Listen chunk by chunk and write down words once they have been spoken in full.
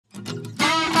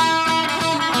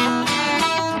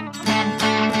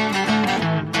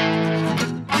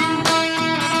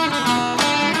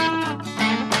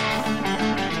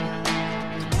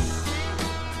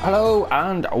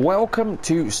and welcome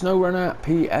to SNOWRUNNER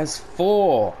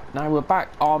PS4. Now we're back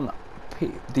on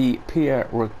the PIER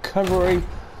recovery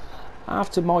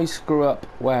after my screw up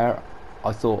where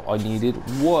I thought I needed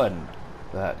one,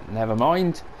 but never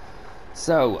mind.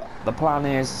 So the plan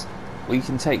is we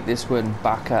can take this one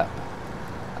back up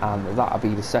and that'll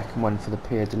be the second one for the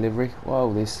PIER delivery.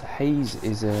 Whoa, this haze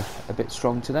is a bit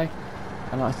strong today,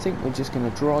 and I think we're just going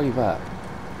to drive up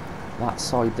that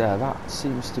side there. That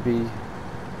seems to be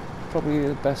probably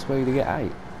the best way to get out.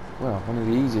 Well, one of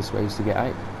the easiest ways to get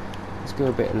out. Let's go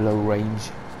a bit low range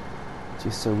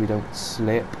just so we don't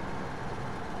slip,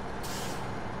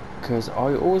 because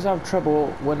I always have trouble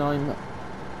when I'm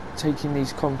taking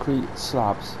these concrete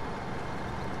slabs.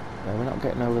 No, we're not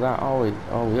getting over that, are we?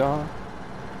 Oh, we are.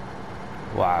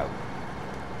 Wow,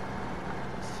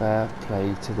 fair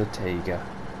play to the Tiger.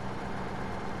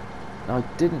 I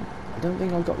don't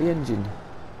think I got the engine.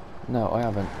 No, I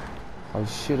haven't. I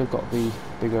should have got the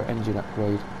bigger engine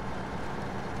upgrade.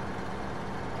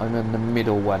 I'm in the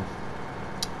middle one,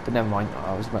 but never mind.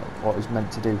 What I was meant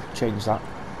to do, change that,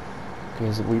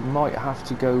 because we might have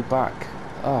to go back.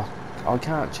 Oh, I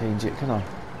can't change it, can I?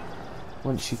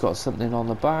 Once you've got something on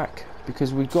the back,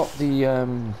 because we've got the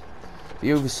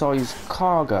oversized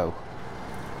cargo,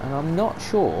 and I'm not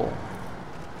sure.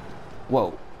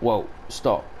 Whoa,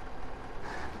 stop.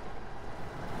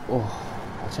 Oh,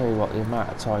 I'll tell you what, the amount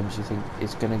of times you think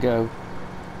it's going to go.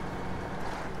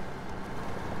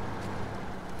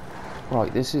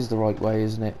 Right, this is the right way,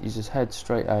 isn't it? You just head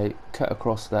straight out, cut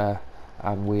across there,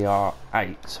 and we are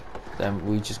out. Then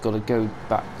we just got to go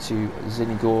back to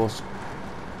Zinigorsk,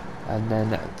 and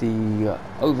then the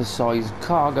oversized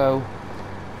cargo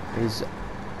is,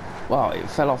 well, it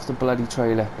fell off the bloody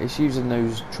trailer. It's using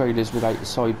those trailers without the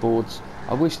sideboards.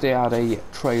 I wish they had a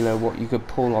trailer what you could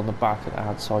pull on the back and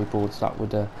add sideboards. That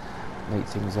would make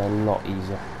things a lot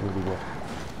easier, really would.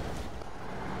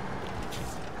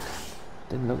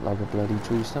 Didn't look like a bloody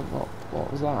tree stump.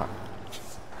 What was that?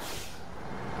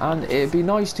 And it'd be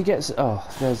nice to get... Oh,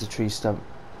 there's a tree stump.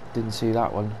 Didn't see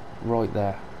that one. Right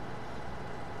there.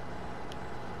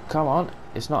 Come on,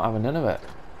 it's not having none of it.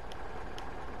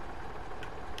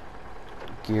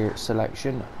 Gear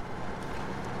selection.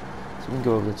 So we can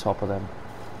go over the top of them.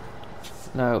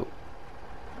 No.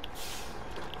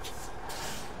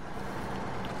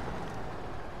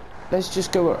 Let's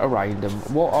just go around them.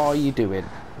 What are you doing?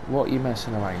 What are you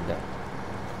messing around at?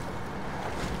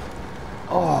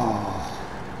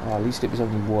 Oh, at least it was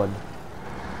only one.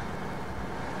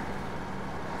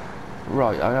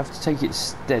 Right, I have to take it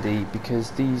steady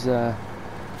because these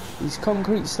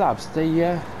concrete slabs,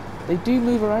 they do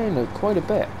move around quite a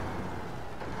bit.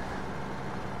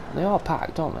 They are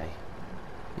packed, aren't they?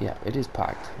 Yeah, it is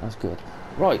packed. That's good.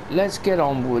 Right, let's get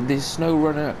on with this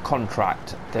SNOWRUNNER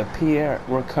contract, the PIER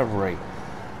recovery.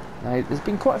 Now, there's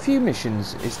been quite a few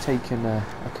missions it's taken a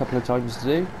couple of times to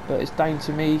do, but it's down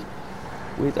to me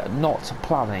with not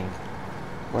planning.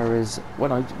 Whereas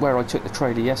where I took the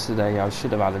trailer yesterday, I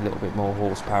should have had a little bit more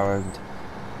horsepower, and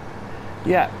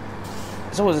yeah,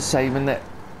 it's always the same. And that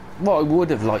what I would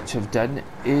have liked to have done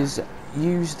is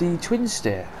use the twin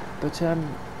steer, but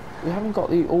we haven't got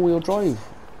the all-wheel drive.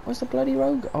 Where's the bloody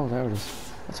road? Oh, there it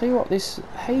is. I'll tell you what, this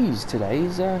haze today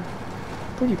is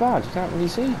pretty bad. You can't really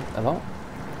see a lot.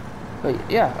 But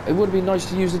yeah, it would have been nice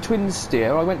to use the twin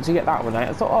steer. I went to get that one out.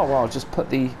 I thought, oh well, I'll just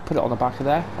put it on the back of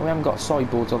there. We haven't got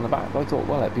sideboards on the back, but I thought,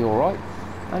 well, it'd be all right.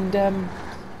 And yeah,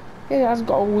 it hasn't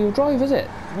got all-wheel drive, is it?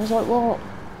 And I was like, well,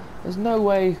 there's no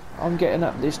way I'm getting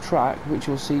up this track, which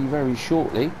you'll see very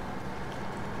shortly.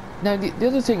 Now, the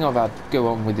other thing I've had go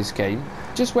on with this game,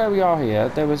 just where we are here,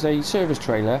 there was a service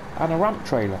trailer and a ramp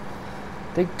trailer.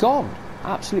 They're gone,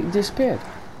 absolutely disappeared.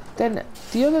 Then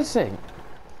the other thing,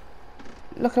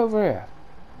 look over here.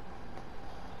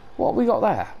 What have we got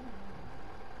there?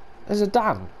 There's a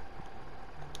dam.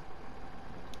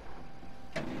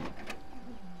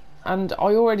 And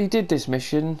I already did this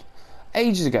mission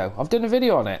ages ago. I've done a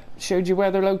video on it, showed you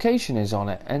where the location is on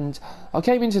it, and I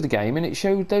came into the game and it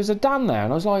showed there's a dam there,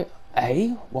 and I was like, hey,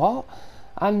 what?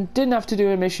 And didn't have to do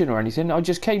a mission or anything. I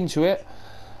just came to it.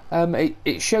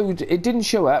 It didn't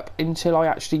show up until I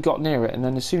actually got near it, and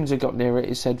then as soon as I got near it,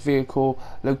 it said vehicle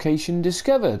location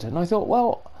discovered, and I thought,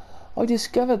 well, I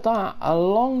discovered that a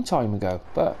long time ago,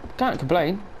 but can't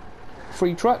complain.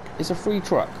 Free truck is a free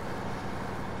truck.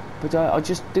 But I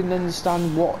just didn't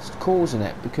understand what's causing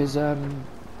it, because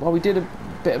well, we did a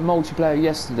bit of multiplayer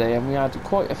yesterday and we had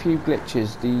quite a few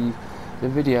glitches. The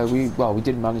video, we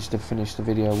didn't manage to finish the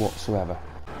video whatsoever.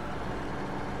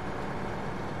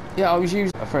 Yeah, I was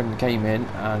using, a friend came in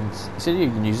and said, you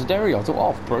can use the dairy. I thought,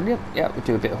 oh, brilliant. Yeah, we'll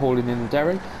do a bit of hauling in the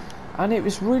dairy. And it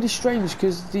was really strange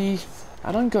because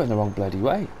and I'm going the wrong bloody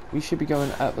way. We should be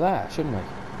going up there, shouldn't we?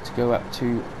 To go up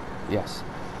to, yes.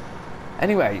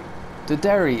 Anyway, the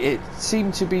dairy, it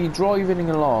seemed to be driving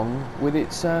along with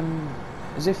its,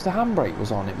 as if the handbrake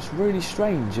was on. It was really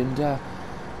strange, and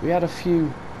we had a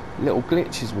few little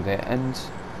glitches with it, and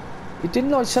it didn't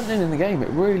like something in the game. It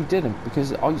really didn't,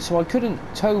 because I couldn't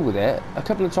tow with it. A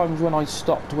couple of times when I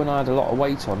stopped, when I had a lot of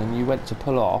weight on, and you went to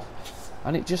pull off,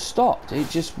 and it just stopped. It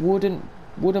just wouldn't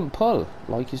pull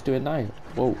like it's doing now.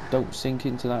 Whoa! Don't sink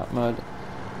into that mud.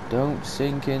 Don't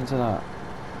sink into that.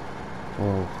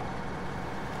 Whoa.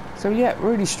 So yeah,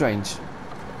 really strange.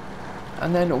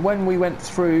 And then when we went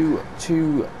through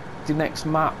to the next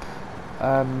map,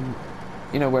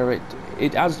 you know, where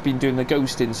it has been doing the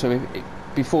ghosting, so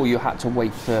before you had to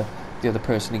wait for the other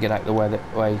person to get out of the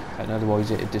way, and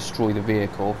otherwise it would destroy the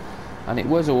vehicle. And it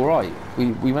was alright.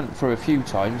 We went through a few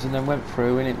times and then went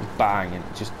through, and it was bang, and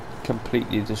it just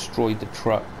completely destroyed the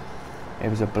truck. It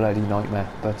was a bloody nightmare.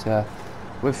 But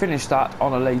we'll finish that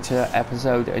on a later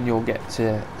episode, and you'll get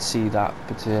to see that.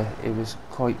 But it was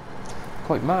quite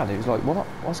mad. It was like,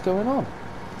 what's going on?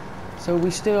 So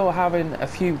we're still having a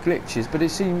few glitches, but it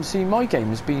seems my game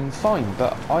has been fine.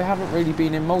 But I haven't really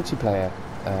been in multiplayer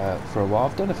for a while.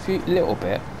 I've done a little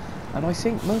bit, and I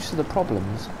think most of the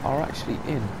problems are actually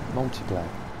in multiplayer.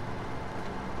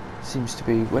 Seems to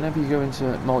be whenever you go into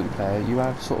multiplayer, you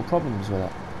have sort of problems with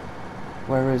it.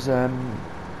 Whereas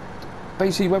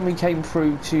basically when we came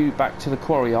through back to the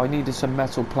quarry, I needed some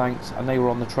metal planks, and they were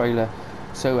on the trailer.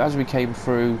 So as we came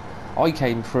through, I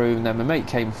came through, and then my mate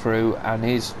came through, and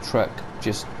his truck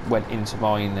just went into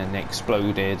mine and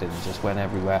exploded and just went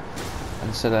everywhere.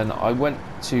 And so then I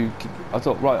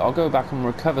thought, right, I'll go back and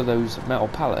recover those metal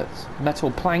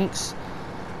planks,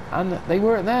 and they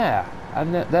weren't there.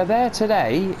 And they're there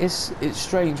today. It's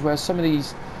strange where some of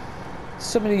these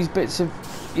bits of,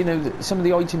 you know, some of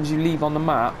the items you leave on the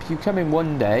map, you come in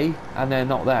one day and they're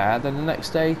not there, then the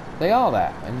next day they are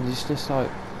there, and it's just like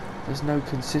there's no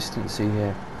consistency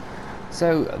here.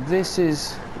 So this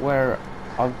is where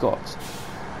I've got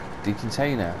the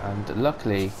container, and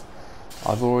luckily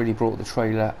I've already brought the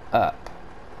trailer up.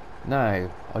 Now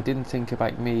I didn't think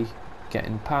about me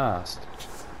getting past.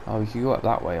 Oh, we could go up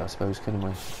that way, I suppose, couldn't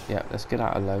we? Yeah, let's get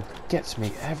out of low. Gets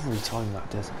me every time, that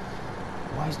does.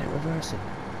 Why isn't it reversing?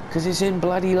 Because it's in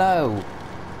bloody low.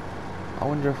 I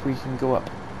wonder if we can go up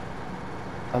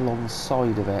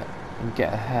alongside of it and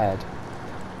get ahead.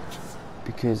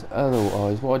 Because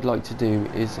otherwise, what I'd like to do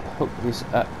is hook this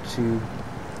up to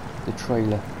the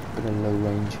trailer, but in low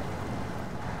range.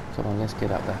 Come on, let's get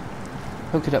up there.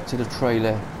 Hook it up to the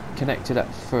trailer, connect it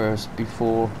up first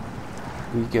before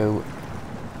we go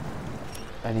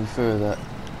any further,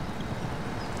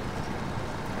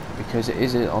 because it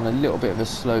is on a little bit of a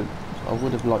slope. I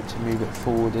would have liked to move it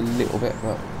forward a little bit,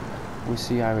 but we'll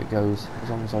see how it goes,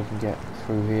 as long as I can get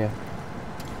through here.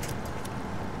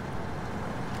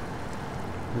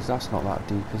 Because that's not that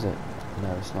deep, is it?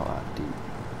 No, it's not that deep.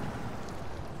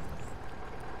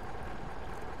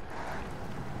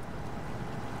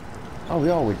 Oh, we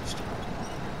are winched.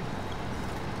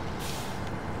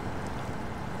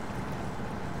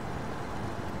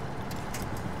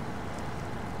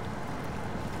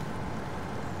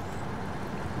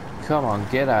 Come on,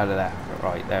 get out of there.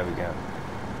 Right, there we go.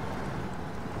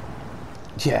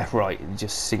 Yeah, right, it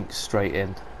just sinks straight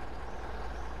in.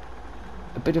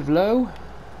 A bit of low.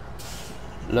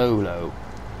 Low.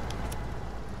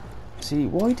 See,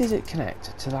 why does it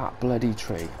connect to that bloody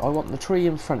tree? I want the tree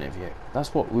in front of you.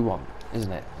 That's what we want,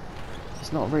 isn't it?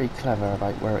 It's not very clever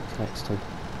about where it connects to.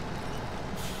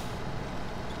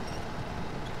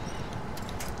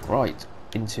 Right,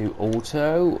 into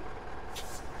auto.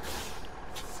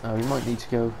 Now we might need to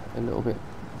go a little bit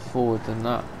forward than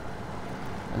that,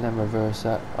 and then reverse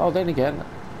that. Oh, then again,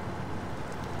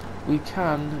 we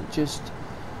can just...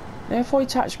 Now if I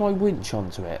attach my winch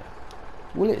onto it,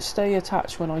 will it stay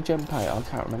attached when I jump out? I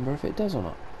can't remember if it does or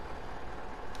not.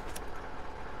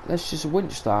 Let's just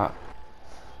winch that,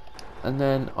 and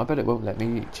then I bet it won't let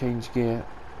me change gear.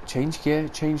 Change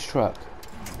truck.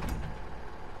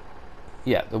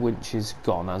 Yeah, the winch is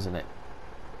gone, hasn't it?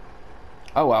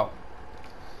 Oh well.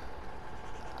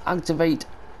 Activate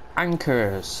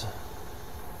anchors.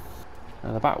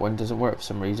 Now the back one doesn't work for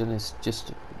some reason. It's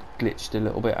just glitched a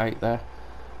little bit out there.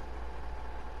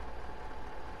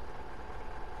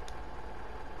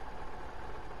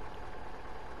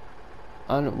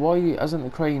 And why hasn't the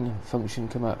crane function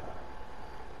come up?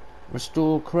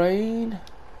 Restore crane.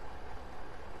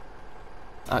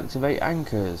 Activate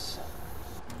anchors.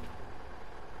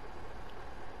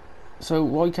 So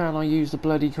why can't I use the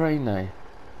bloody crane now?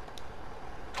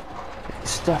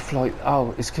 stuff like,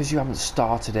 oh, it's because you haven't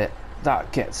started it.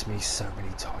 That gets me so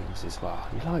many times as well.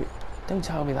 You're like, don't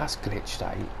tell me that's glitched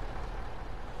out.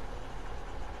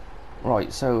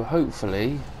 Right, so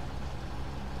hopefully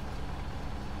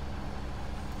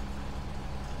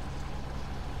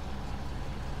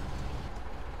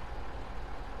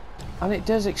and it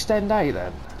does extend out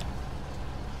then.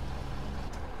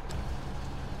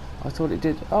 I thought it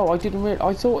did. Oh, I didn't really.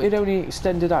 I thought it only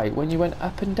extended out when you went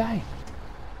up and down.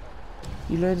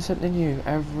 You learn something new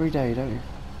every day, don't you?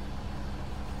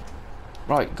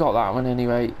 Right, got that one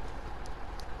anyway.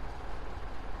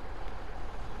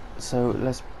 So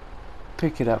let's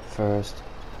pick it up first.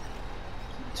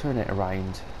 Turn it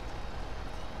around.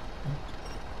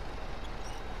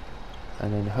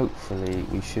 And then hopefully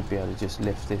we should be able to just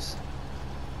lift this.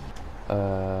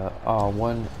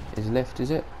 R1 is lift,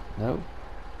 is it? No.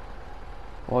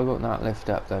 Why won't that lift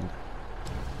up then?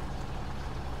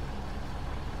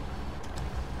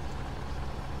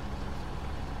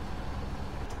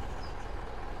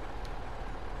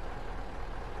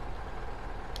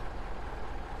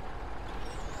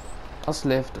 That's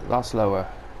lift, that's lower.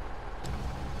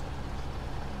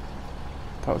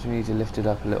 Perhaps we need to lift it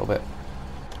up a little bit.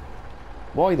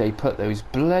 Why they put those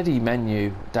bloody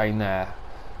menu down there?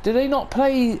 Do they not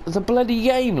play the bloody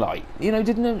game like? You know,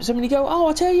 didn't somebody go, oh,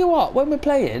 I'll tell you what, when we're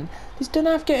playing, this doesn't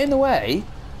have to get in the way.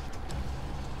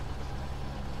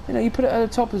 You know, you put it at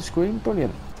the top of the screen,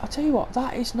 brilliant. I'll tell you what,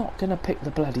 that is not going to pick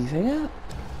the bloody thing up.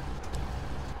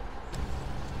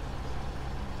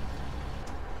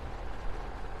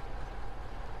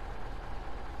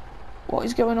 What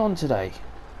is going on today?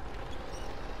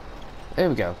 There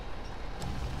we go.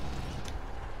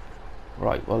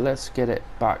 Right, well, let's get it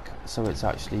back so it's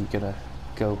actually gonna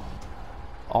go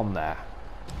on there.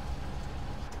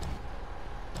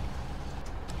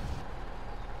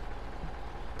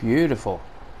 Beautiful.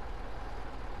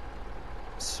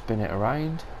 Spin it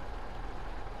around.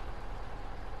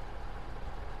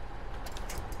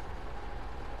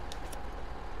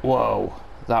 Whoa,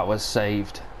 that was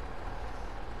saved.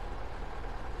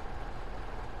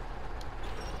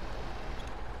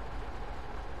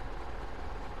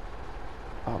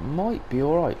 That might be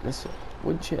alright. Let's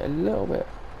winch it a little bit.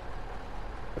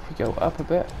 If we go up a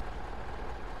bit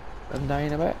and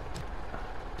down a bit,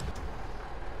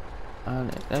 and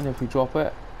then if we drop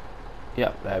it,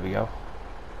 yep, there we go.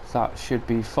 That should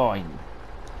be fine.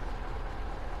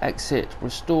 Exit,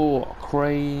 restore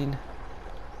crane.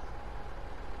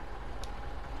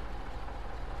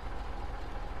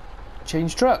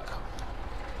 Change truck.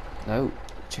 No,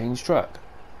 change truck.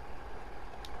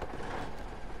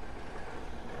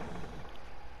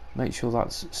 Make sure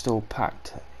that's still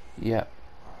packed. Yep.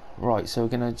 Right, so we're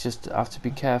gonna just have to be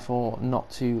careful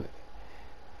not to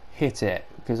hit it,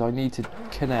 because I need to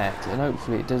connect, and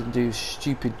hopefully it doesn't do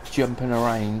stupid jumping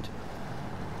around,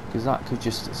 because that could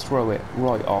just throw it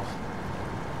right off.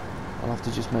 I'll have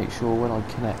to just make sure when I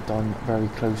connect I'm very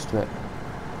close to it,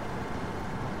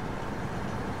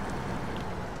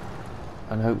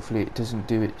 and hopefully it doesn't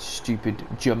do its stupid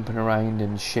jumping around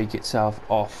and shake itself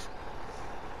off.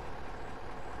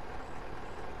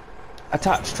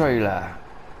 Attach trailer.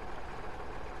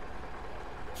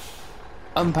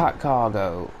 Unpack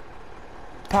cargo.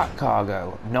 Pack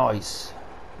cargo. Nice.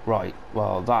 Right,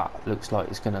 well that looks like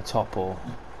it's going to topple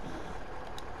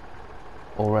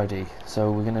already,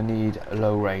 so we're going to need a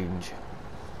low range.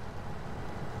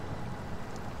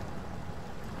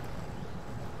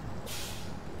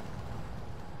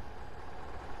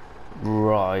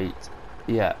 Right,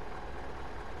 yeah,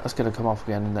 that's going to come off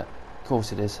again, isn't it? Of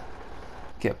course it is.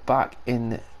 Get back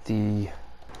in the...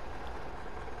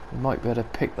 We might be able to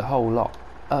pick the whole lot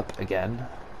up again,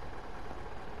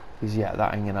 because yeah,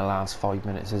 that ain't gonna last 5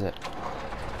 minutes, is it?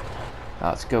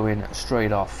 That's going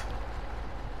straight off.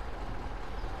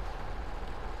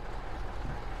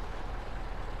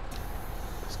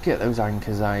 Let's get those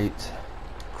anchors out.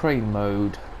 Crane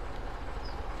mode.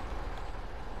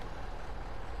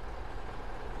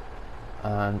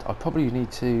 And I probably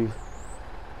need to...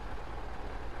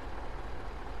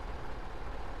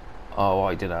 Oh,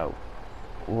 I don't know.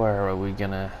 Where are we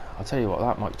gonna... I'll tell you what,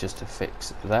 that might just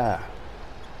fix there.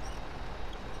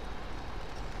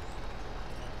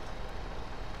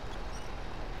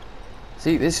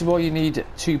 See, this is why you need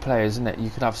 2 players, isn't it? You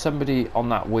could have somebody on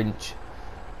that winch,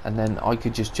 and then I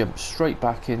could just jump straight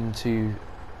back into...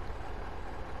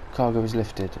 Cargo is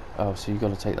lifted. Oh, so you've got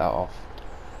to take that off.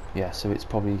 Yeah, so it's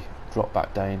probably dropped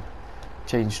back down.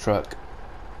 Change truck.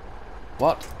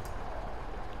 What?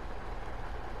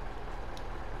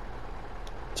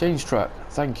 Change truck,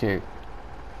 thank you.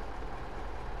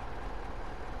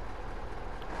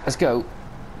 Let's go.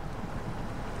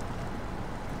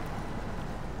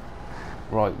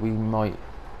 Right, we might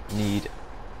need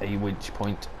a winch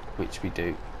point, which we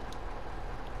do.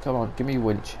 Come on, give me a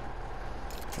winch.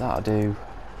 That'll do.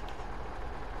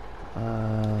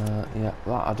 Yeah,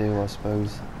 that'll do, I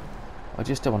suppose. I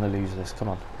just don't want to lose this. Come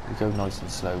on, we go nice and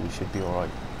slow. We should be all right.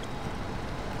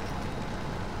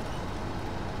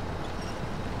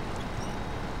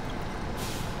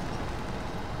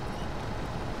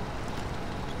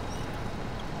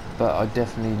 But I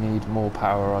definitely need more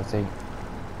power, I think,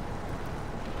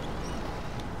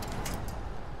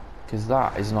 because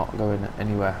that is not going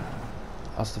anywhere.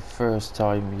 That's the first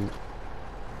time you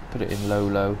put it in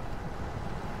low.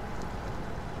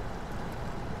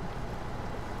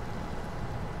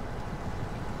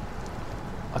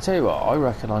 I'll tell you what, I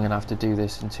reckon I'm gonna have to do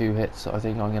this in 2 hits. I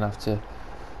think I'm gonna have to.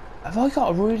 Have I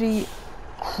got a really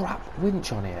crap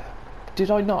winch on here? Did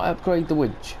I not upgrade the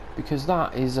winch? Because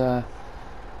that is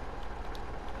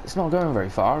it's not going very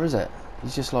far, is it?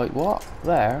 He's just like, what?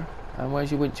 There? And where's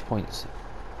your winch points?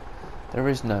 There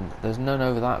is none. There's none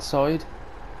over that side.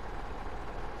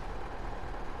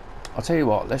 I'll tell you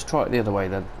what, let's try it the other way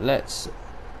then. Let's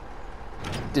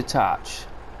detach.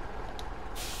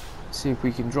 See if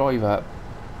we can drive up.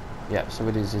 Yep, so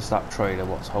it is just that trailer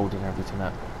what's holding everything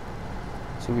up.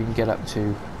 So we can get up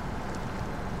to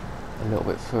a little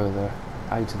bit further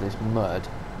out of this mud.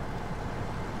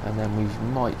 And then we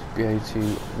might be able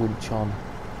to winch on.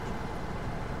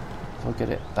 If I get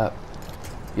it up.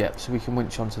 Yep, so we can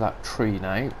winch onto that tree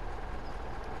now.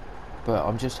 But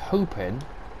I'm just hoping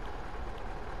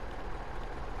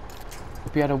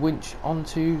we'll be able to winch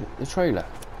onto the trailer.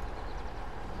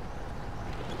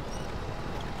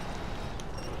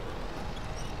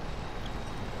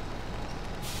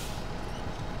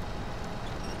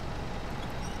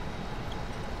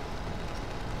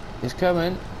 It's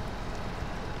coming.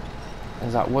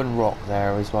 There's that one rock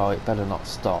there as well, it better not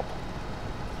stop.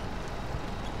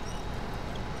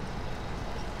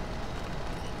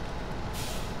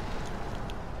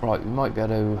 Right, we might be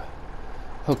able to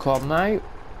hook on now.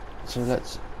 So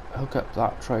let's hook up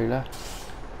that trailer.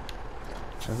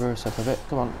 Reverse up a bit,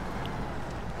 come on.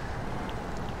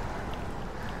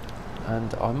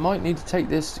 And I might need to take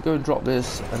this, go and drop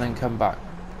this, and then come back.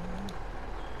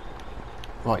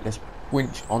 Right, let's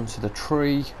winch onto the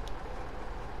tree.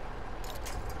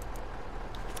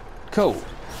 Cool.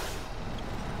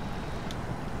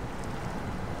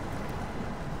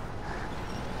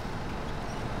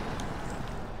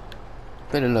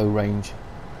 Bit of low range.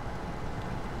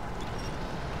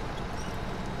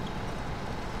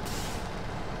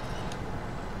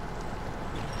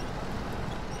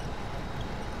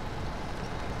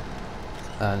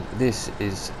 And this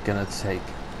is gonna take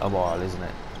a while, isn't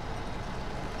it?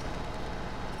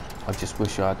 I just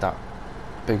wish I had that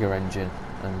bigger engine,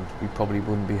 and we probably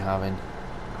wouldn't be having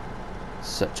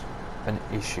such an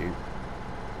issue.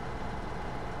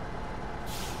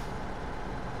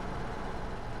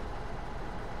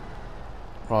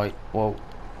 Right, well,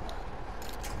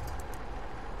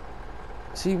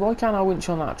 see, why can't I winch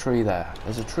on that tree there?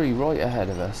 There's a tree right ahead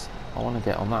of us. I want to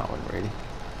get on that one, really.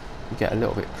 We get a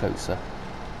little bit closer.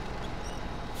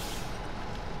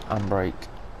 And brake.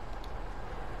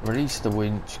 Release the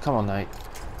winch. Come on, Nate.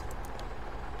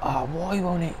 Ah, why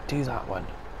won't it do that one?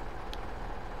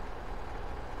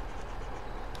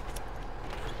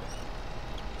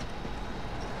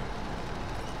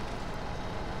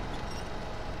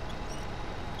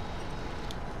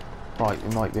 Right,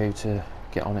 we might be able to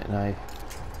get on it now.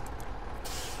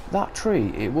 That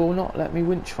tree, it will not let me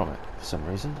winch from it for some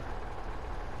reason.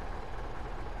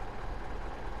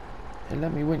 It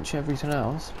let me winch everything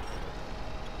else.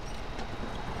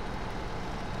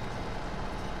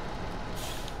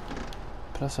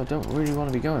 Plus, I don't really want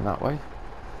to be going that way.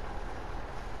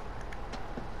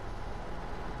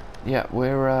 Yeah,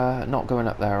 we're not going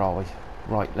up there, are we?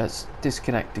 Right, let's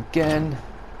disconnect again.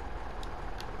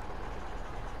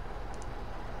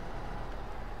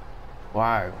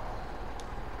 Wow.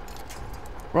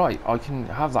 Right, I can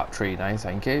have that tree now,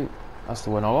 thank you. That's the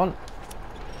one I want.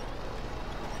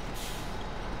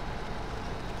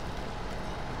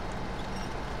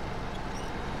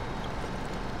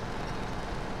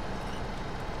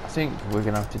 I think we're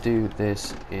going to have to do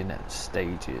this in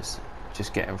stages.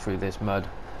 Just getting through this mud.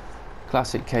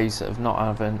 Classic case of not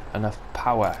having enough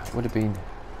power. Would have been...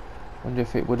 wonder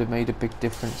if it would have made a big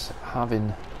difference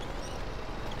having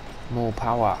more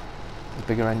power. The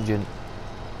bigger engine.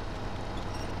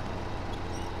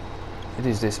 It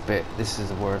is this bit. This is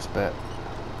the worst bit.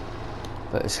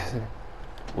 But it's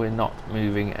we're not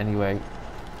moving anyway.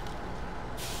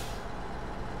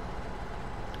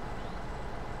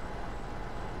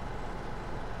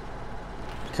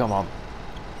 Come on.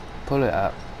 pull it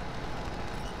up.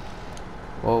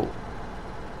 Whoa.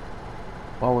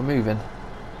 While we're moving.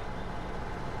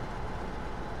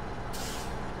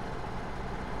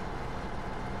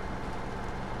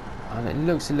 And it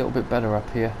looks a little bit better up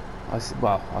here.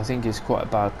 Well, I think it's quite a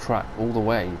bad track all the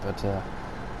way, but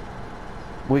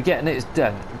we're getting it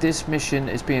done. This mission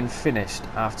is being finished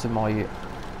after my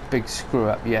big screw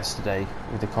up yesterday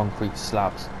with the concrete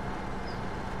slabs.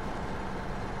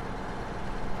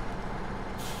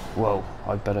 Whoa,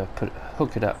 I better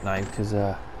hook it up now, because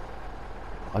I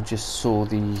just saw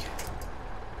the...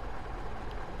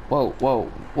 Whoa, whoa,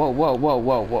 whoa, whoa, whoa,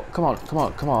 whoa, whoa. Come on, come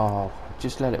on, come on.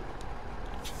 Just let it...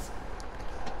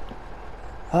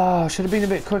 Ah, should have been a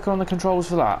bit quicker on the controls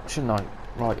for that, shouldn't I?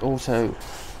 Right, auto.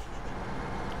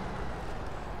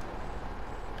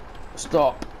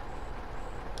 Stop.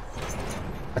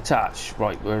 Attach.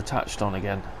 Right, we're attached on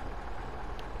again.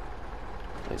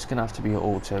 It's going to have to be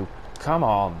auto. Come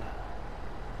on.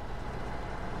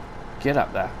 Get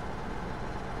up there.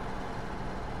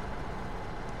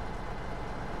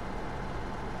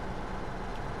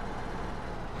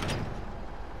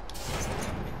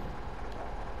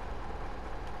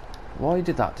 Why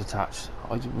did that detach?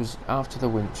 I was after the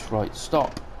winch. Right,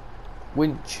 stop.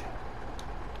 Winch.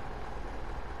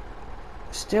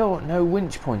 Still no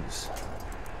winch points.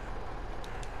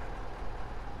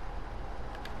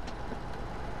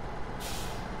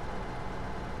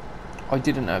 I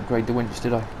didn't upgrade the winch,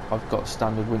 did I? I've got a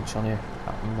standard winch on here.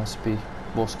 That must be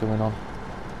what's going on.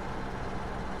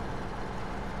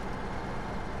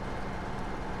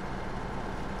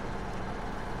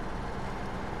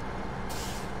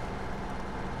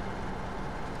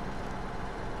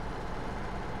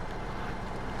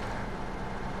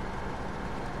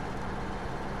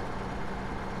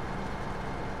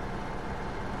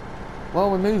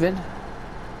 Well, we're moving.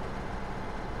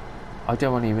 I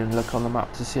don't want to even look on the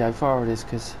map to see how far it is,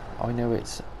 because I know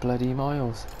it's bloody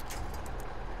miles.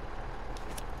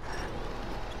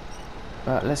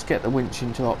 Let's get the winch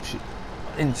into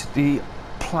the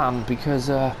plan, because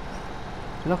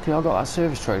luckily I got that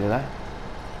service trailer there.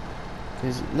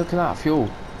 Because look at that fuel.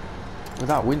 With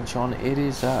that winch on, it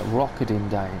is rocketing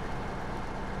down.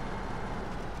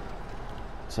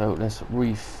 So let's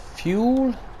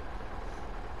refuel.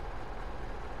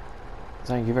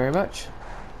 Thank you very much.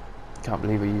 Can't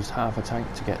believe we used half a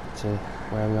tank to get to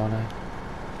where we are now.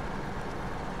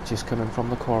 Just coming from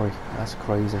the quarry. That's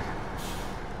crazy.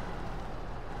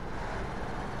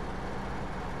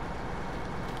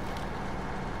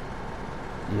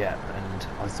 Yeah, and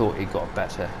I thought it got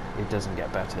better. It doesn't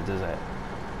get better, does it?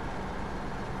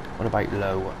 What about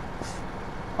low?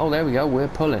 Oh, there we go. We're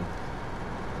pulling.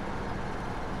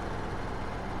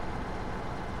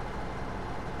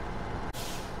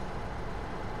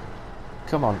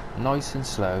 Come on, nice and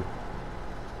slow.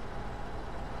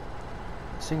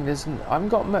 Seeing I haven't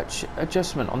got much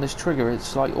adjustment on this trigger.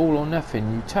 It's like all or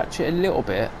nothing. You touch it a little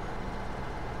bit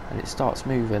and it starts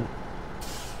moving,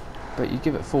 but you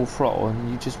give it full throttle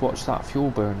and you just watch that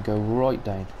fuel burn go right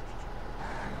down.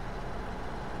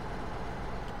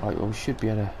 Right, well, we should be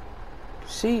able to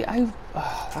see how...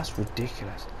 Oh, that's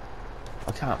ridiculous.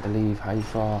 I can't believe how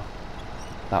far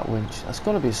that winch... That's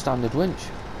got to be a standard winch.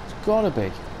 It's got to be.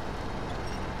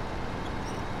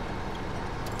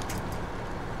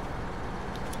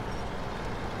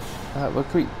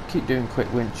 We'll keep doing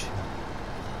quick winch.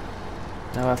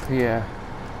 Now up here,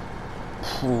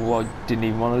 oh, I didn't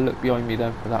even want to look behind me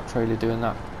then with that trailer doing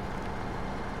that.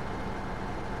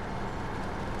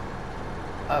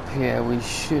 Up here we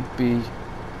should be,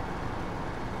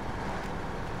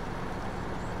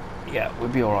 yeah, we'll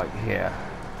be alright here.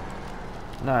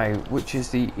 Now, which is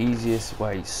the easiest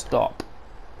way? Stop.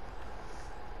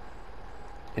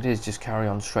 It is just carry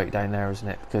on straight down there, isn't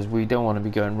it? Because we don't want to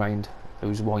be going round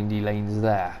those windy lanes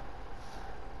there.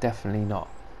 Definitely not.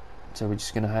 So we're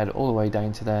just going to head all the way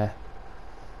down to there,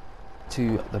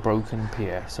 to the broken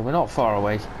pier. So we're not far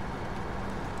away.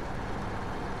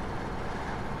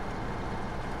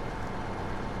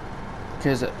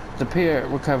 Because the pier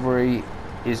recovery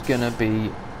is going to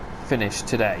be finished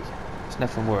today. It's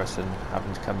nothing worse than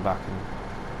having to come back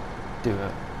and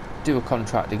do a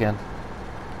contract again.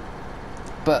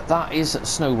 But that is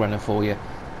SNOWRUNNER for you.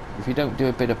 If you don't do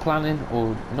a bit of planning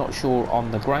or not sure on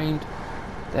the ground,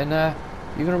 then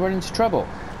you're going to run into trouble.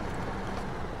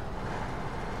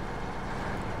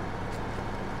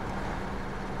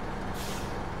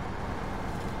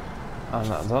 And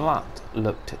that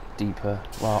looked deeper.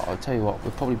 Well, I'll tell you what,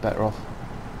 we're probably better off.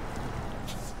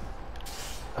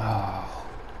 Oh,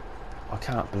 I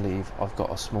can't believe I've got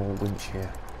a small winch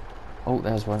here. Oh,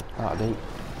 there's one. That'll do.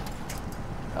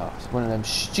 Oh, it's one of them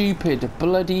stupid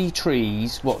bloody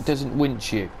trees what doesn't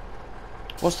winch you.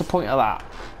 What's the point of that?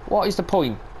 What is the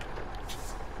point?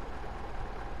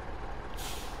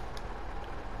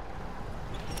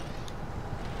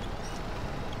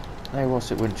 Now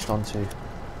what's it winched onto?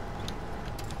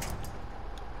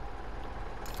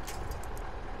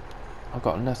 I've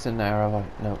got nothing there, have I?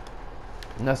 No.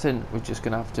 Nothing. We're just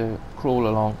going to have to crawl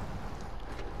along.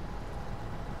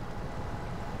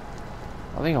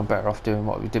 I think I'm better off doing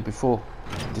what we did before.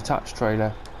 Detach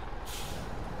trailer.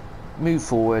 Move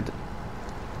forward.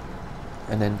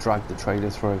 And then drag the trailer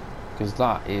through. Because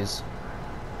that is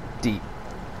deep.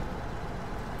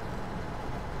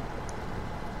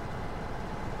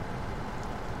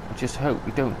 I just hope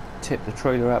we don't tip the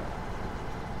trailer up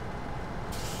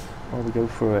while we go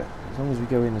through it. As long as we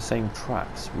go in the same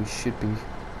tracks, we should be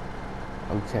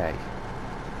okay.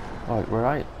 Right, we're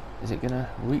right. Is it gonna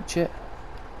reach it?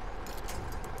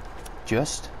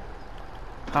 Just.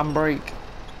 Handbrake.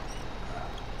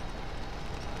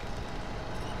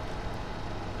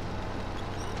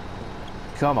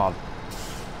 Come on.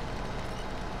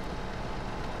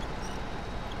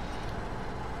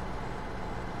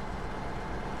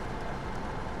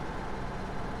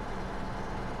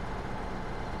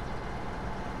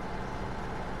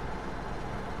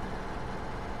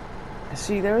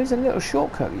 See, there is a little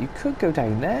shortcut. You could go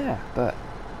down there, but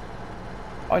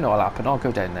I know what'll happen. I'll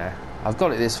go down there. I've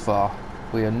got it this far.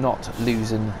 We are not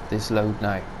losing this load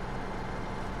now.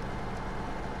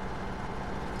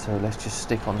 So let's just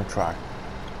stick on the track.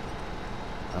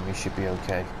 And we should be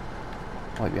okay.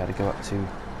 Might be able to go up to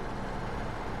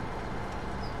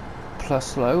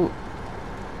plus low.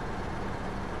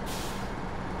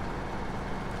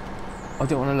 I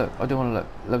don't want to look. I don't want to look.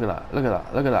 Look at that. Look at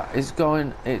that. Look at that. It's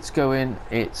going. It's going.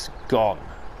 It's gone.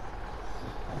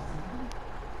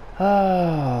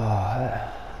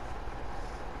 Ah.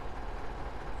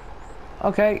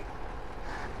 Okay.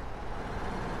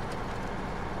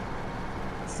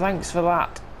 Thanks for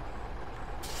that.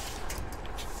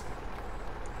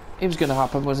 It was going to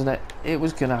happen, wasn't it? It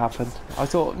was going to happen. I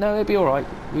thought, no, it'd be all right.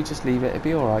 We just leave it. It'd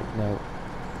be all right. No.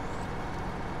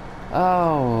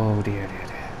 Oh dear, dear, dear.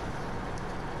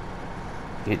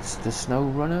 It's the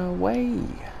SNOWRUNNER way. You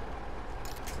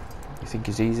think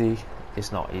it's easy?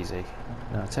 It's not easy.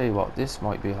 Now, I'll tell you what, this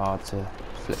might be hard to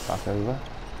flip back over.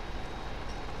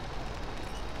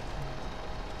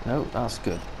 No, that's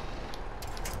good.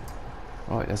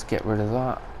 Right, let's get rid of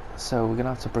that. So we're going to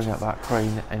have to bring up that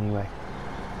crane anyway.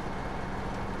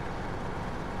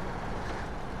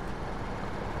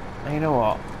 And you know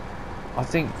what? I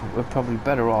think we're probably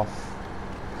better off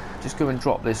just go and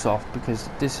drop this off, because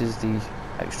this is the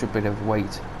extra bit of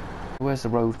weight. Where's the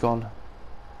road gone?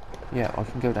 Yeah, I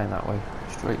can go down that way,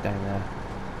 straight down there.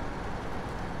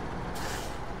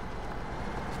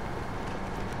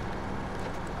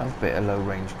 Have a bit of low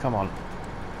range, come on.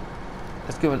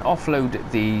 Let's go and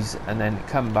offload these and then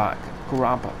come back,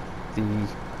 grab the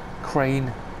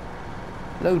crane,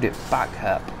 load it back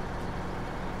up,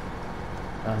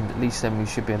 and at least then we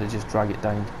should be able to just drag it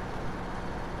down.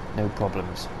 No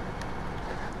problems.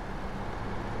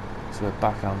 So we're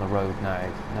back on the road now.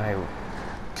 Now,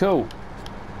 cool.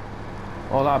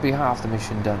 Well, that'll be half the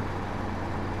mission done.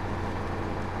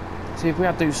 See, if we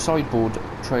had those sideboard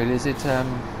trailers,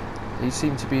 they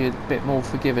seem to be a bit more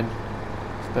forgiving.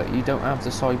 But you don't have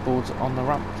the sideboards on the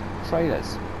ramp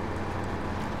trailers.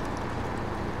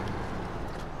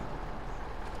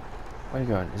 Where are you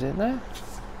going? Is it in there?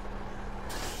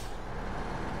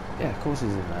 Yeah, of course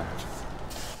it's in there.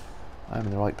 I'm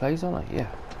in the right place, aren't I? Yeah.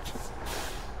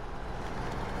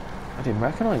 I didn't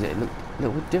recognise it. It looked a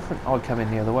little bit different. I'd come in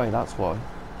the other way, that's why.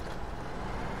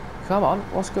 Come on,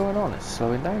 what's going on? It's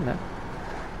slowing down now.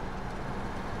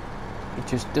 It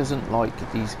just doesn't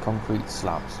like these concrete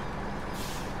slabs.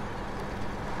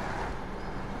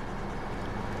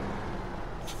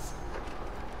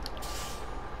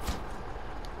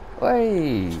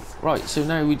 Hey! Right, so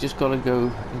now we just got to go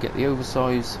and get the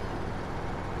oversize.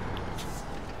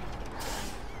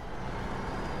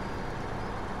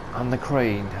 And the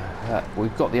crane.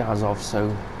 We've got the Azov,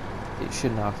 so it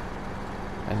shouldn't have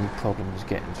any problems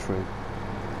getting through.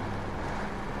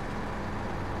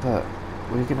 But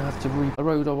we're going to have to read the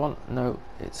road I want. No,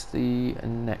 it's the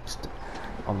next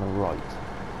on the right.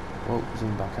 Whoa,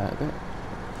 zoom back out a bit.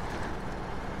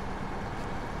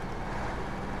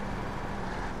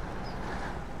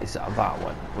 It's that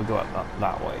one. We'll go up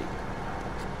that way.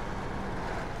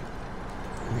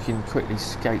 We can quickly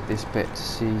scout this bit to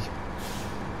see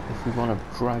if we want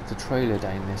to drag the trailer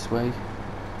down this way.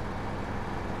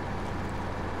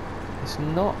 It's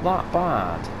not that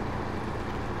bad.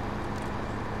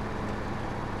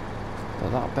 But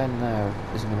that bend there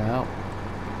isn't going to help.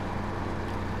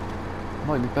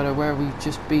 Might be better where we've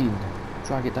just been.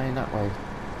 Drag it down that way.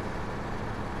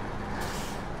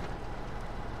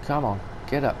 Come on,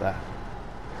 get up there.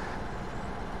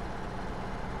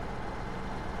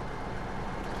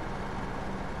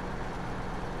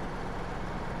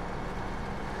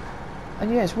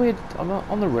 And yeah, it's weird, I'm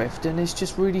on the Rift and it's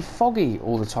just really foggy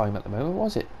all the time at the moment. What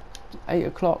was it? 8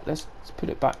 o'clock, let's put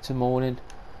it back to morning.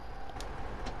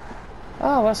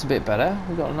 Oh, that's a bit better.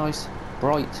 We've got a nice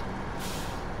bright.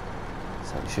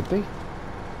 So it should be.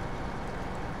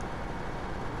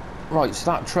 Right,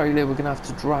 so that trailer we're going to have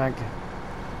to drag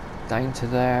down to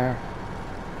there.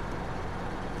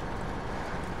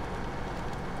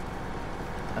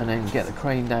 And then get the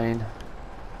crane down.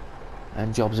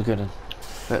 And job's a good one.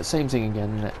 But same thing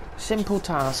again, isn't it? Simple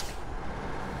task.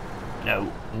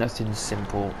 No, nothing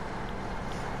simple.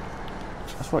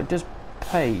 That's why it does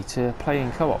pay to play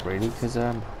in co-op, really, because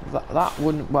that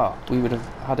wouldn't, well, we would have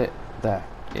had it there.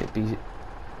 It'd be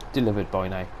delivered by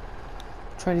now.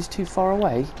 Train is too far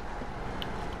away.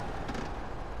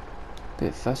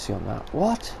 Bit fussy on that.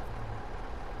 What?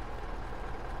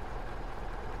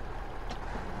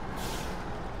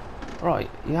 Right,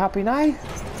 you happy now?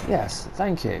 Yes,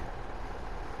 thank you.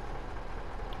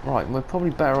 Right, we're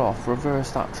probably better off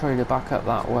reverse that trailer back up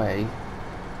that way,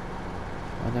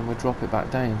 and then we'll drop it back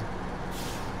down.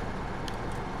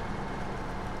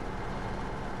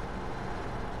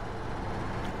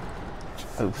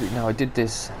 Hopefully, now I did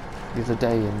this the other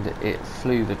day and it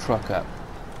flew the truck up.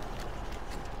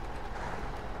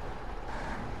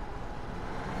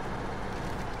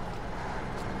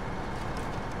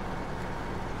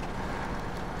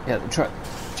 Yeah, the truck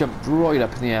jumped right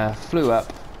up in the air, flew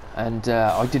up, and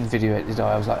I didn't video it, did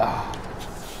I? I was like, ah.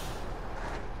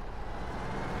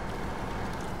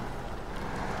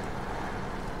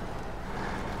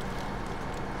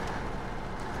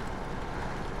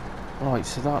 Right,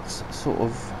 so that's sort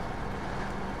of...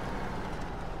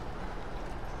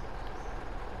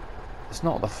 It's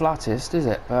not the flattest, is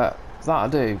it? But that'll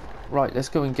do. Right, let's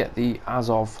go and get the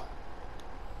Azov.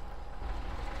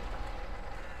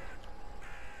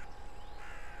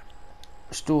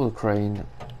 Restore the crane.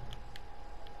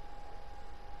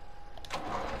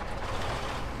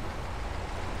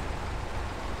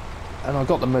 And I've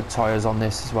got the mud tyres on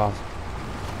this as well.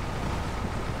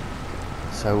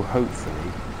 So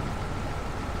hopefully...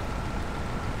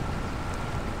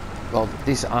 Well,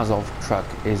 this Azov truck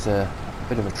is a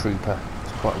bit of a trooper.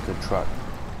 It's quite a good truck.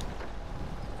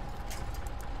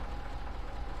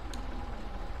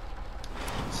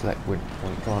 Select win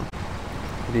point, go on.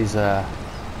 It is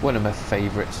one of my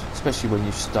favourites, especially when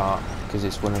you start, because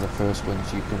it's one of the first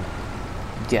ones you can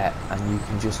get and you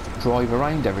can just drive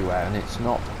around everywhere and it's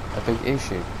not a big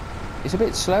issue. It's a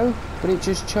bit slow, but it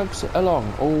just chugs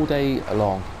along all day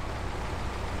long.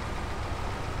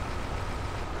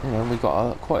 You know, we've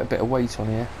got quite a bit of weight on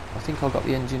here. I think I got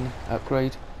the engine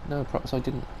upgrade. No, perhaps I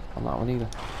didn't on that one either.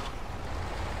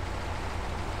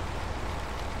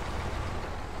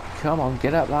 Come on,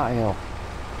 get up that hill.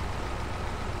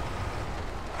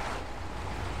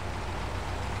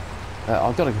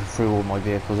 I've got to go through all my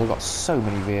vehicles. I've got so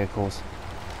many vehicles.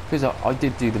 Because I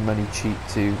did do the money cheat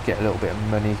to get a little bit of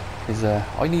money. Because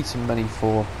I need some money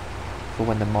for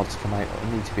when the mods come out.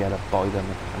 I need to be able to buy them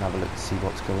and have a look to see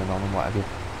what's going on and what have you.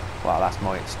 Well, that's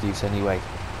my excuse anyway.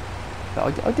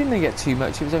 But I didn't get too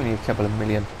much. It was only a couple of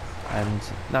million. And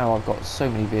now I've got so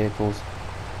many vehicles.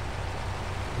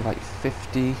 Like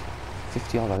 50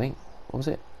 odd, I think. What was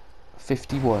it?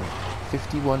 51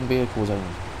 vehicles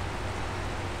owned.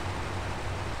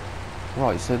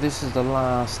 Right, so this is the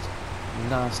last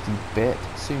nasty bit.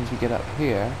 As soon as we get up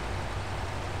here,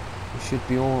 we should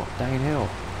be all downhill.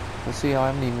 Let's see,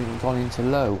 I haven't even gone into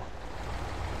low.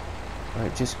 Right,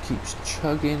 it just keeps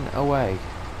chugging away.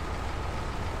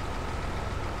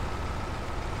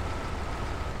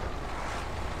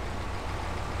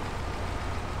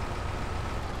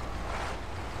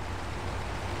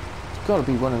 It's got to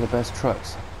be one of the best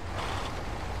trucks.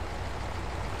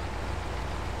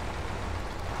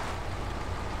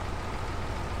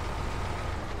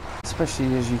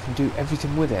 Especially as you can do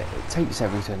everything with it. It takes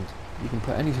everything. You can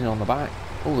put anything on the back,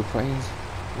 all the cranes,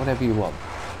 whatever you want.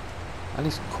 And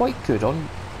it's quite good on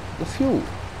the fuel.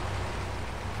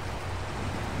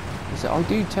 So I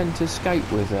do tend to skate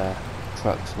with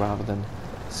trucks rather than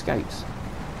skates.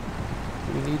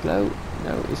 Do we need low?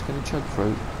 No, it's going to chug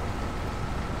through.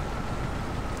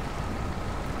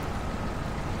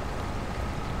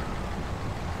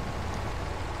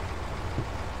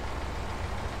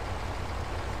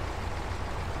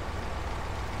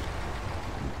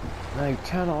 Now,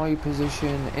 can I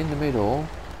position in the middle?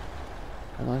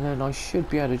 And then I should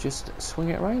be able to just swing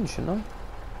it around, shouldn't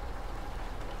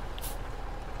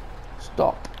I?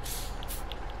 Stop.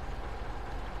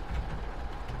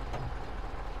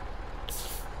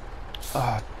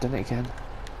 Ah, done it again.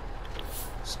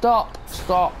 Stop!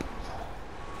 Stop!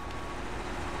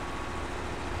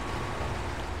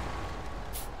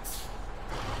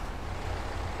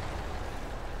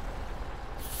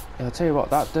 Yeah, I'll tell you what,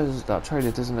 that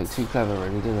trailer doesn't look too clever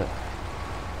really, does it?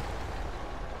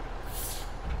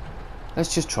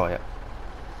 Let's just try it.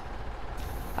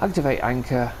 Activate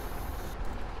anchor.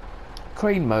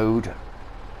 Crane mode.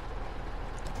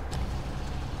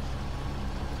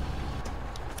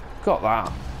 Got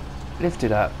that. Lift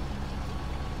it up.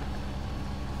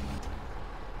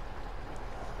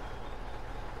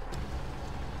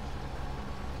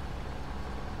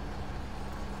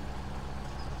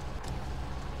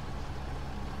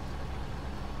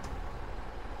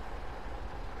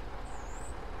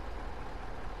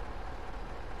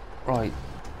 Right.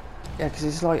 Yeah, because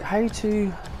it's like how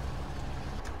to...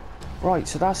 Right,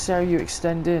 so that's how you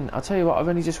extend in. I'll tell you what, I've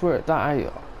only just worked that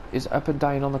out. Is up and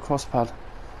down on the crosspad.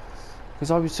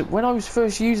 Because when I was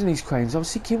first using these cranes, I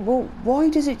was thinking, well, why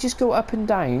does it just go up and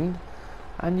down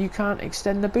and you can't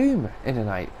extend the boom in and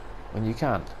out when you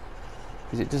can't?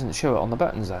 Because it doesn't show it on the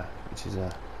buttons there, which is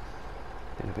a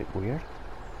bit weird.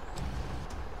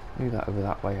 Move that over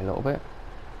that way a little bit.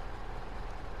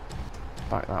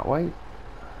 Back that way.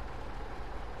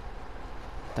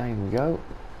 Down we go.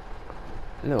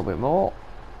 A little bit more.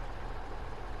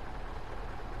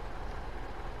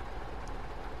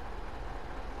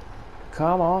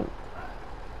 Come on.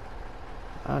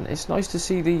 And it's nice to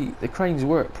see the cranes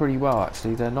work pretty well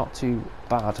actually. They're not too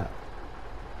bad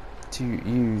to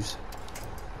use.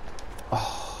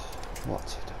 Oh, what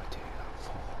did I do that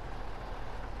for?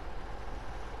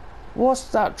 What's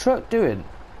that truck doing?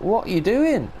 What are you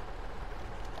doing?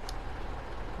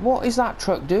 What is that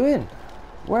truck doing?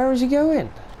 Where is he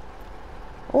going?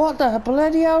 What the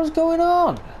bloody hell's going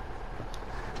on?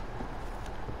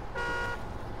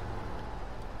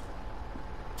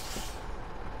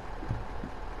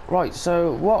 Right,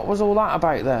 so what was all that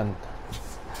about then?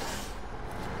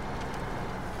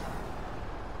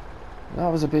 That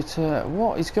was a bit,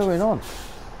 what is going on?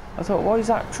 I thought, why does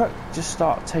that truck just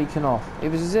start taking off? It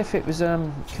was as if it was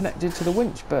connected to the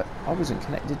winch, but I wasn't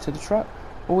connected to the truck.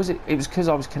 Or was it? It was because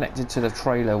I was connected to the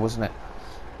trailer, wasn't it?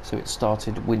 So it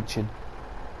started winching.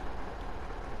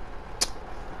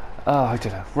 Oh, I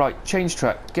don't know. Right, change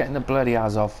track. Getting the bloody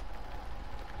ass off.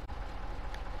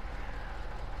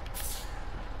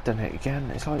 Done it again.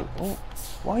 It's like, oh,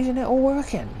 why isn't it all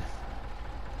working?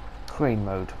 Crane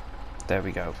mode. There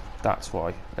we go. That's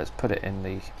why. Let's put it in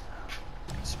the...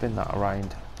 Spin that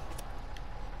around.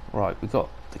 Right, we got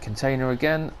the container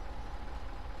again.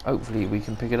 Hopefully we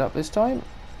can pick it up this time.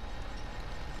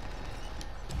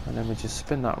 And then we just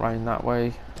spin that round that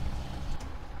way.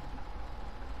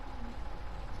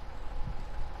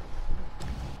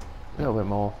 A little bit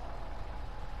more.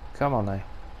 Come on now.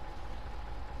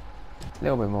 A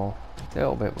little bit more. A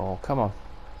little bit more. Come on.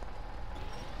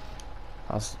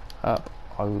 That's up.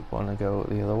 I would want to go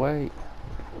the other way.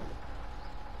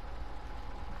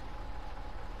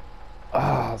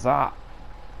 Ah, that.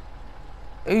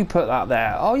 Who put that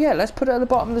there? Oh yeah, let's put it at the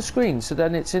bottom of the screen so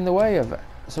then it's in the way of it.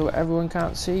 So everyone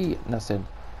can't see nothing.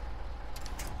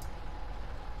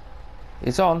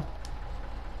 It's on.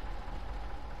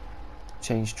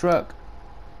 Change truck.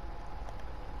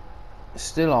 It's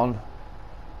still on.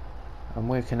 And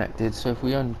we're connected. So if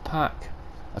we unpack,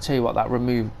 I'll tell you what, that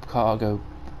remove cargo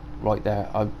right there,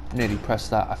 I've nearly pressed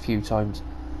that a few times.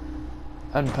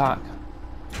 Unpack.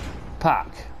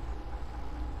 Pack.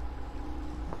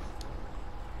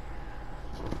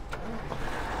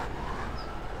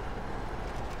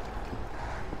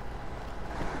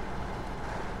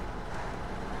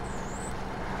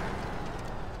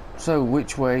 So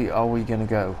which way are we going to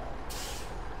go?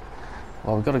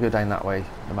 Well, we've got to go down that way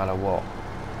no matter what,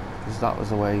 because that was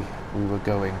the way we were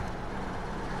going.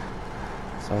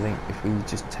 So I think if we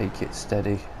just take it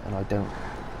steady and I don't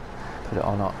put it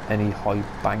on any high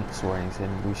banks or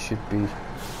anything, we should be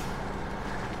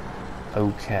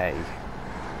okay.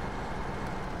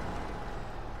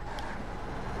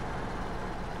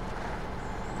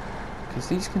 Because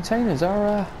these containers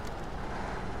are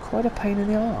quite a pain in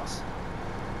the arse.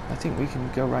 I think we can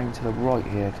go round to the right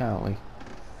here, can't we?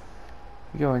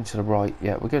 We go into the right,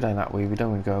 yeah, we'll go down that way. We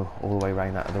don't want to go all the way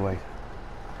around that other way.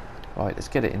 Right, let's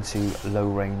get it into low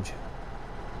range.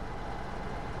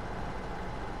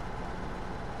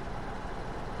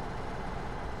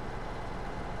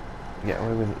 Get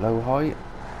away with low height.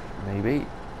 maybe.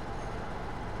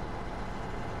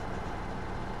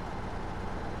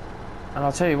 And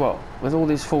I'll tell you what, with all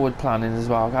this forward planning as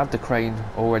well, I had the crane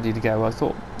all ready to go. I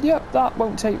thought, yep, that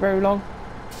won't take very long.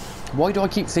 Why do I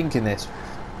keep thinking this?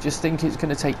 Just think it's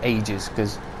going to take ages,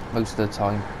 because most of the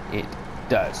time it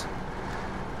does.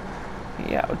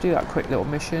 Yeah, I'll do that quick little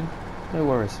mission. No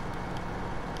worries.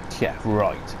 Yeah,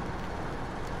 right.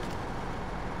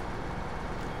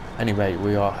 Anyway,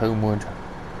 we are homeward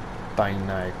bound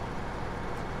now.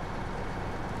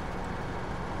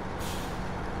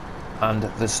 And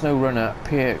the SNOWRUNNER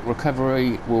PIER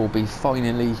recovery will be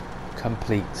finally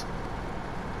complete.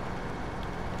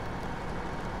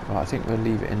 Right, I think we'll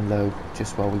leave it in low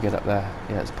just while we get up there.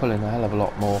 Yeah, it's pulling a hell of a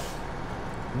lot more.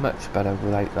 Much better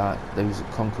without that, those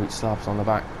concrete slabs on the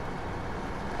back.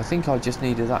 I think I just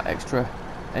needed that extra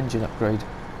engine upgrade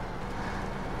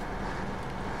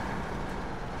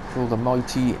for the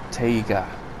mighty Tiger.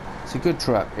 It's a good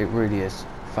truck, it really is.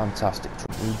 Fantastic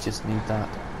truck. We just need that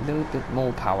little bit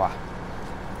more power.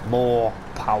 More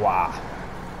power.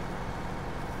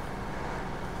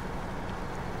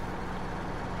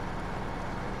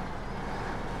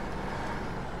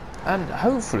 And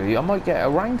hopefully I might get a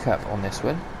rank up on this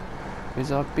one,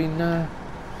 because I've been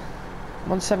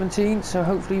I'm on 17, so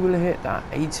hopefully we'll hit that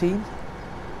 18.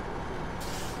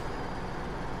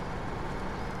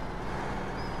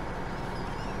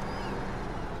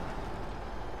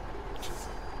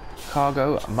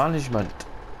 Cargo management.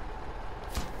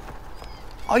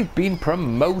 I've been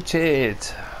promoted.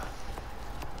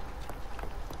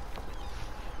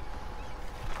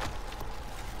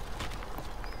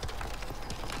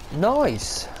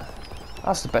 Nice.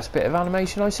 That's the best bit of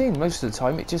animation I've seen. Most of the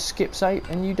time it just skips out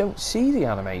and you don't see the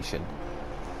animation.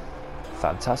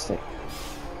 Fantastic.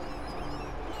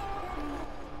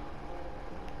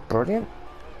 Brilliant.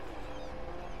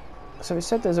 So it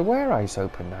said there's a warehouse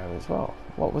open now as well.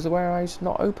 What was the warehouse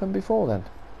not open before then?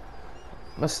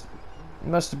 Must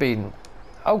have been.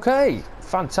 Okay,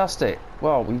 fantastic.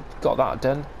 Well, we got that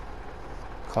done.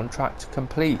 Contract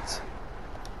complete.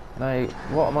 Now,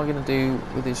 what am I going to do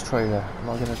with this trailer? Am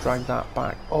I going to drag that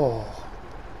back? Oh,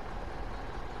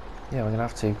 yeah, I'm going to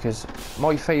have to, because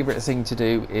my favourite thing to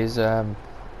do is my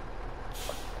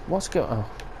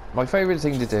favourite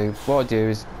thing to do, what I do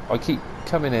is I keep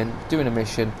coming in, doing a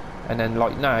mission, and then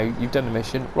like now you've done the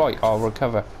mission, right, I'll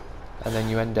recover, and then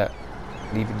you end up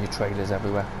leaving your trailers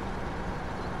everywhere.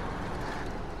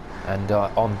 And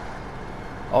on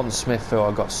Smithville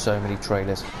I've got so many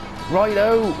trailers.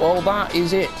 Righto, well that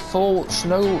is it for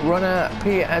SNOWRUNNER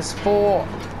PS4,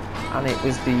 and it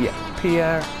was the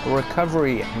PIER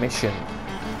recovery mission.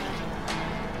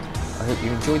 I hope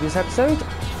you enjoyed this episode,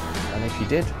 and if you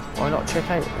did, why not check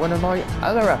out one of my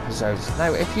other episodes.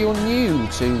 Now, if you're new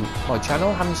to my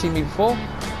channel, haven't seen me before,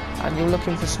 and you're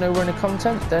looking for SNOWRUNNER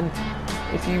content, then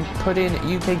if you put in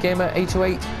UK Gamer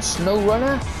 808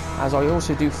 SNOWRUNNER, as I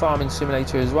also do Farming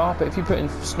Simulator as well, but if you put in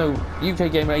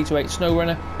UK Gamer 808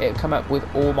 SNOWRUNNER, it'll come up with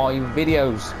all my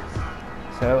videos.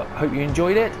 So, I hope you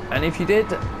enjoyed it, and if you did,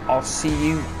 I'll see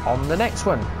you on the next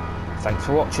one. Thanks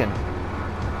for watching.